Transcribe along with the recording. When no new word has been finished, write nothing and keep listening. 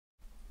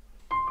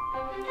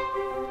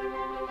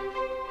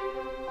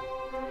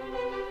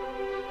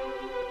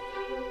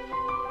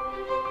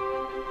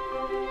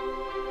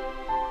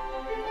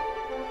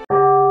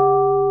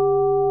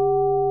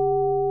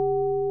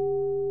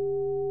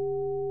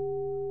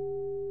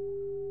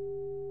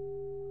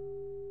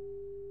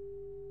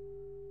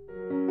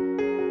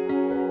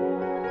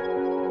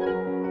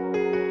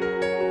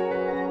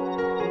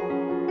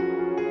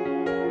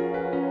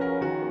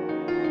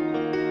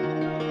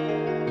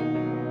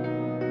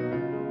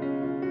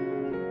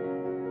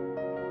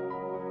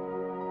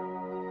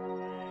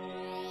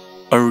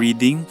A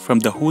reading from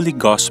the Holy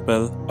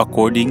Gospel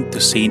according to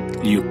Saint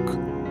Luke.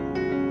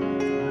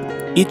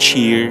 Each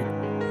year,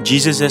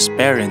 Jesus'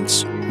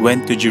 parents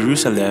went to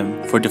Jerusalem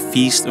for the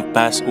Feast of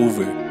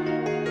Passover.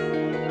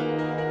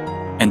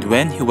 And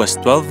when he was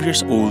 12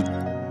 years old,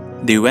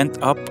 they went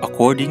up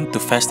according to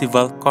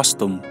festival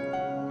custom.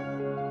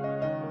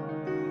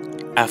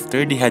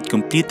 After they had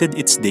completed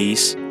its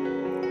days,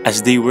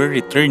 as they were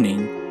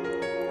returning,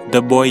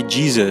 the boy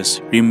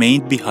Jesus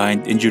remained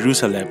behind in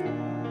Jerusalem,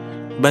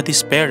 but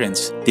his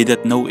parents did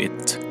not know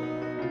it.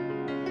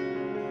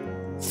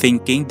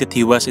 Thinking that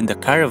he was in the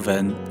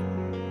caravan,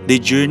 they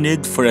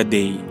journeyed for a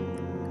day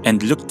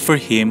and looked for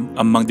him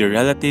among their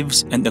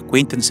relatives and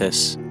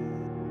acquaintances.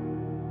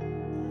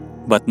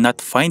 But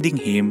not finding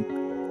him,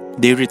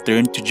 they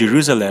returned to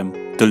Jerusalem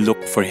to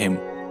look for him.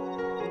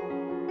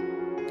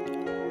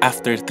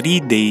 After 3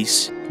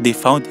 days, they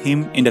found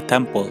him in the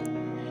temple,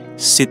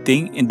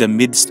 sitting in the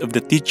midst of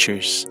the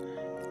teachers,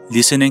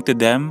 listening to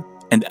them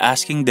and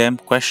asking them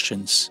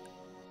questions.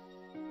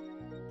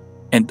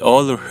 And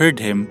all who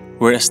heard him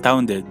were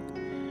astounded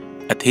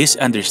at his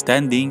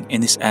understanding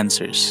and his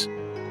answers.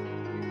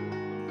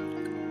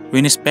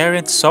 When his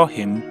parents saw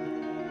him,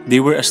 they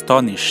were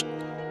astonished.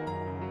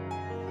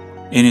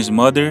 And his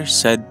mother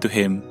said to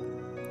him,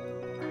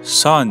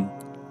 "Son,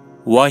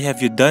 why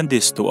have you done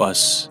this to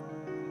us?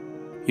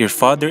 Your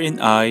father and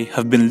I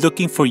have been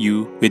looking for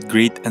you with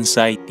great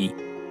anxiety."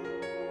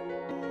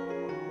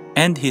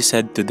 And he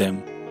said to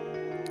them,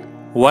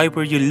 "Why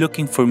were you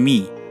looking for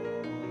me?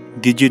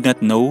 Did you not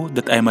know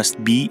that I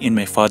must be in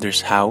my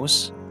father's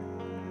house?"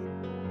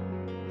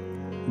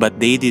 But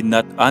they did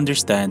not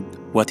understand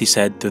what he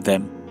said to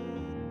them.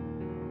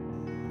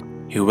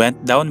 He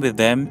went down with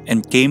them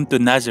and came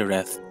to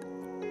Nazareth,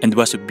 and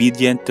was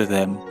obedient to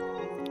them.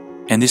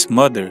 And his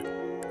mother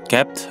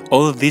kept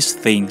all these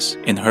things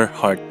in her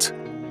heart.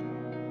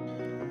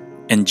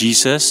 And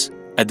Jesus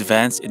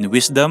advanced in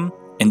wisdom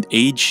and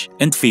age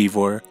and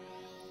favor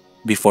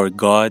before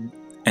God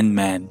and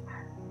man.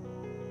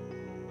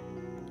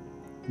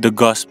 The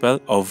Gospel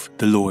of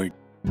the Lord.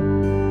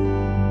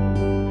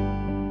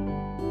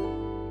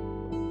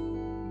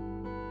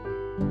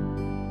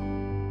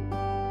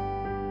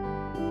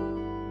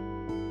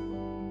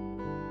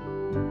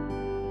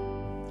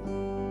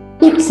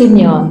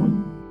 Signor.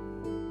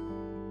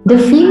 The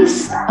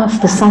Feast of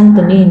the Santo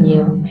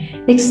Niño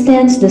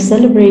extends the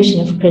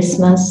celebration of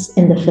Christmas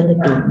in the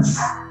Philippines.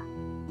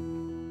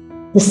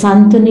 The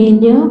Santo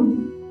Niño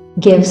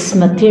gives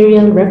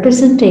material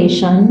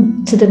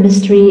representation to the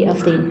mystery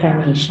of the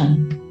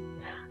Incarnation.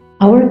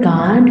 Our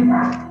God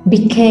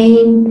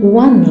became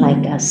one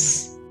like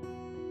us.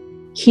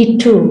 He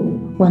too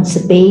was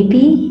a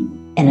baby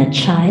and a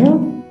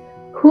child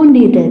who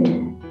needed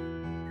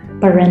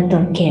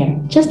parental care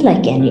just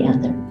like any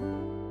other.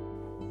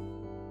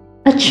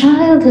 A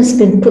child has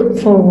been put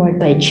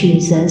forward by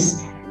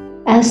Jesus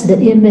as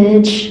the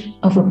image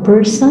of a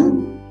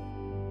person,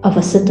 of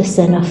a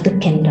citizen of the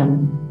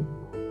kingdom.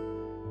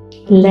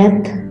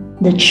 Let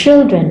the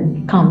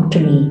children come to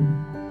me.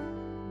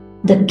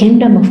 The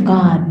kingdom of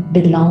God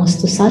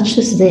belongs to such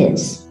as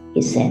this,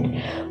 he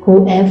said.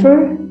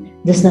 Whoever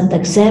does not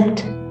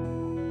accept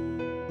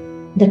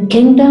the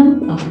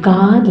kingdom of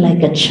God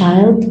like a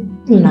child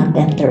will not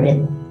enter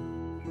it.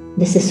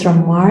 This is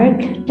from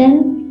Mark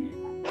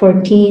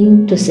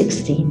 10:14 to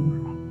 16.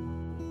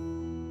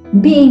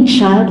 Being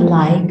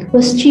childlike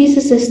was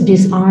Jesus'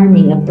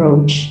 disarming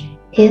approach,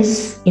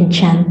 his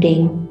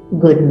enchanting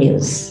good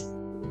news.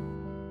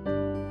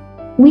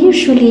 We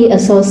usually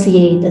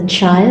associate a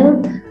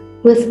child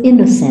with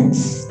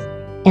innocence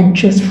and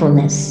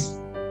truthfulness,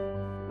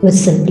 with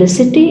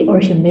simplicity or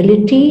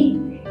humility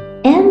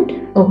and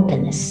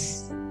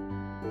openness,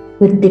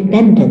 with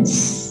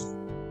dependence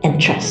and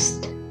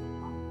trust.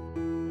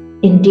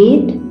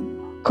 Indeed,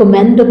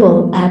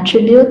 commendable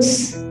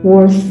attributes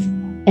worth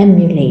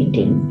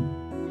emulating.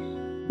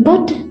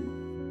 But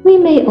we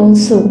may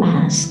also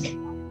ask,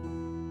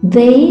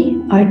 they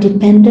are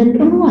dependent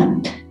on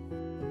what?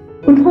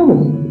 On whom?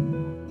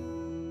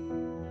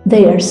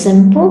 They are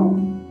simple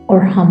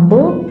or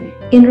humble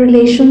in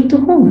relation to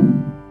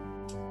whom?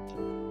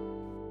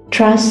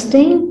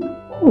 Trusting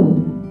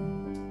whom?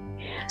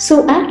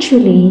 So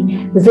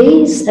actually,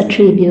 these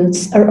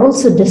attributes are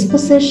also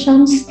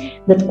dispositions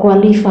that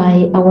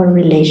qualify our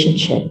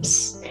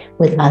relationships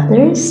with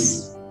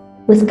others,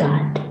 with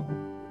God.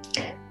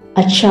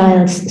 A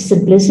child's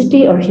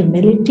simplicity or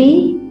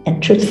humility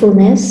and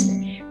truthfulness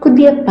could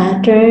be a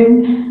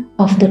pattern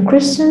of the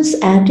Christian's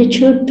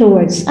attitude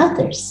towards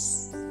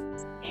others,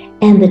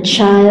 and the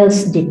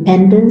child's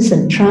dependence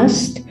and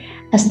trust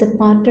as the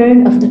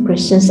pattern of the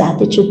Christian's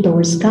attitude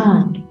towards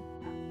God.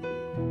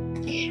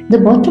 The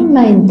bottom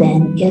line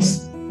then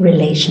is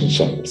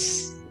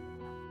relationships.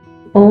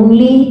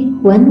 Only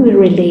when we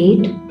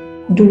relate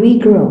do we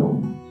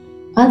grow.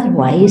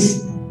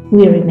 Otherwise,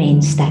 we remain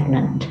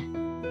stagnant.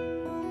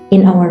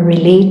 In our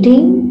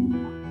relating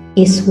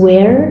is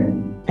where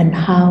and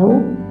how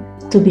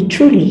to be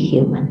truly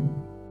human.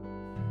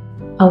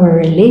 Our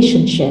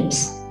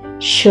relationships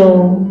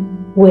show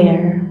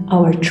where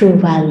our true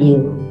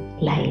value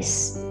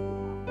lies.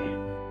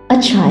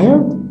 A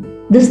child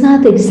does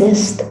not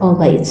exist all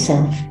by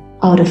itself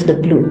out of the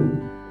blue.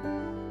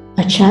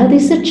 A child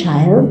is a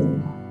child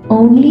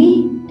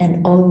only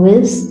and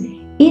always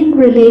in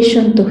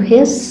relation to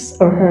his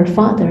or her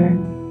father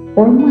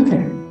or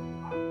mother.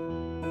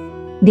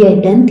 The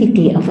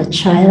identity of a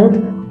child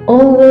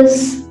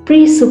always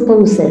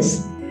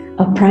presupposes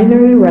a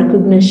primary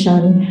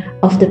recognition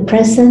of the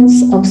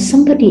presence of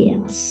somebody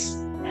else,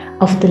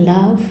 of the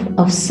love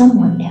of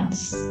someone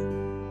else,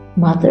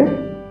 mother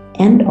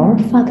and or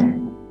father.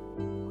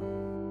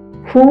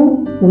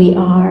 Who we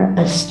are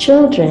as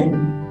children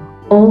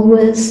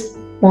always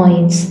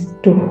points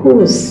to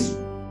whose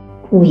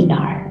we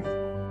are.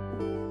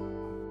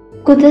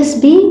 Could this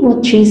be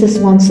what Jesus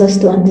wants us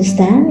to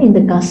understand in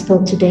the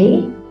Gospel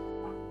today?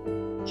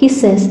 He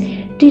says,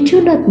 "Did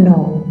you not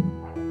know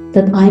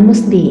that I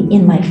must be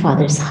in my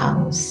Father's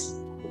house?"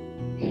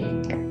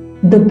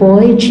 The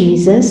boy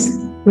Jesus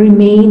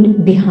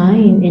remained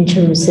behind in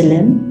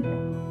Jerusalem,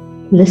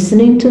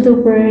 listening to the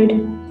word,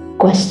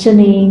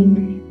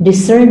 questioning,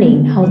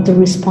 discerning how to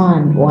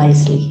respond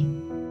wisely.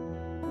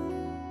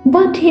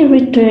 But he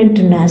returned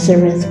to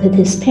Nazareth with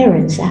his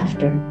parents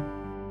after,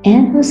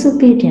 and was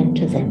obedient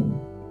to them.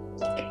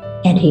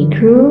 And he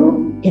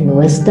grew in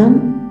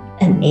wisdom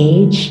and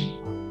age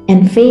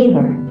and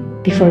favor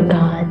before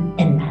God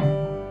and man,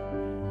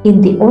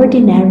 in the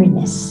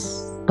ordinariness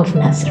of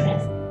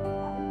Nazareth.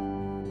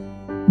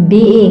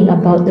 Being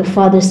about the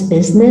Father's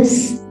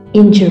business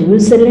in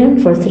Jerusalem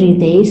for 3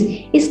 days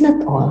is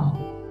not all.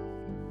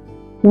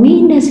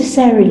 We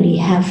necessarily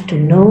have to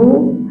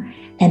know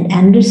and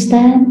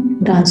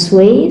understand God's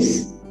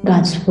ways,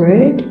 God's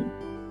word,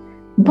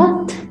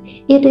 but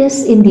it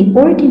is in the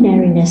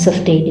ordinariness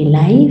of daily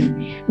life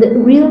that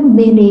real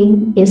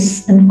meaning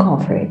is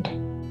uncovered.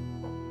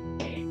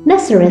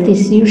 Nazareth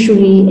is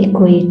usually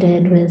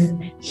equated with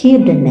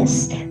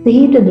hiddenness, the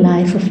hidden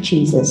life of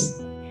Jesus.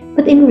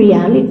 But in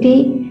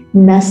reality,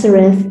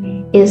 Nazareth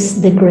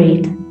is the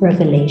great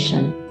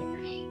revelation.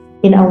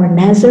 In our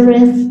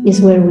Nazareth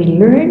is where we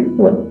learn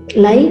what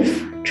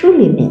life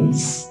truly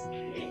means.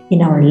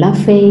 In our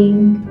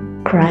laughing,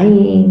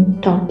 crying,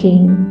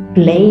 talking,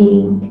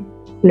 playing,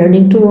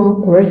 learning to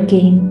walk,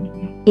 working,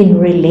 in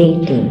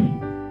relating.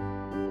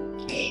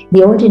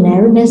 The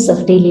ordinariness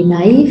of daily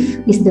life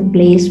is the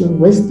place where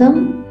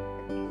wisdom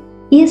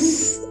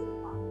is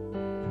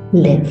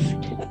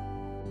lived.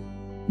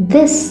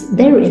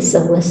 There is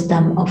a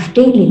wisdom of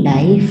daily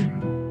life,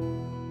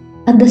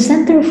 at the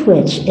center of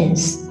which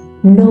is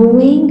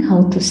knowing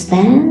how to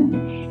stand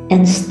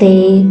and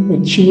stay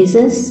with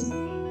Jesus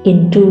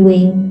in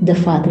doing the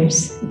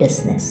Father's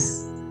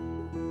business.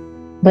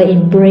 By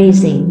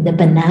embracing the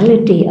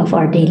banality of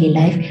our daily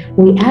life,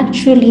 we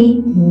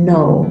actually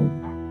know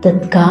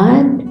that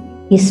God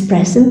is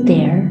present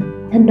there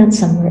and not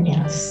somewhere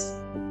else.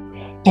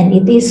 And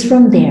it is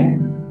from there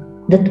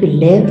that we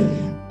live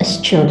as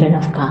children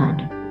of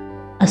God,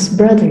 as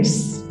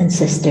brothers and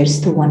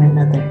sisters to one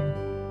another,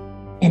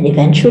 and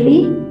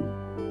eventually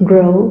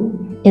grow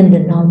in the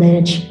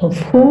knowledge of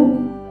who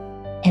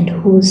and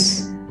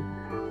whose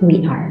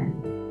we are.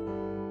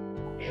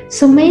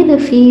 So may the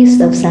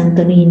Feast of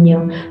Santo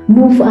Niño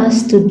move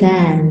us to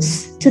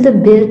dance to the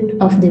beat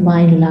of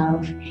divine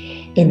love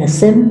in a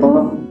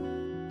simple,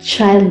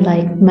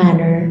 childlike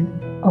manner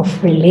of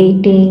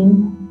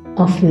relating,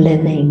 of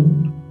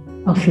living,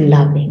 of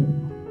loving.